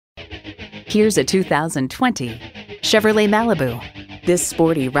Here's a 2020 Chevrolet Malibu. This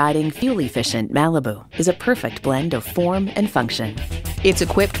sporty, riding, fuel-efficient Malibu is a perfect blend of form and function. It's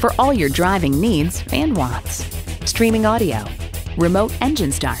equipped for all your driving needs and wants. Streaming audio, remote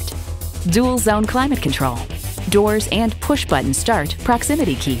engine start, dual-zone climate control, doors and push-button start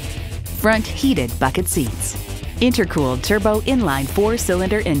proximity key, front heated bucket seats, intercooled turbo inline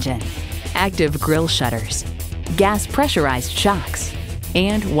 4-cylinder engine, active grille shutters, gas pressurized shocks,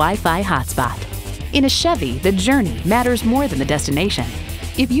 and Wi-Fi hotspot. In a Chevy, the journey matters more than the destination.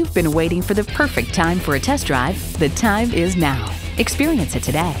 If you've been waiting for the perfect time for a test drive, the time is now. Experience it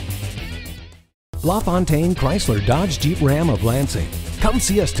today. LaFontaine Chrysler Dodge Jeep Ram of Lansing. Come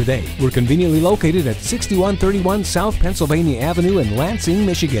see us today. We're conveniently located at 6131 South Pennsylvania Avenue in Lansing,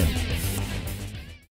 Michigan.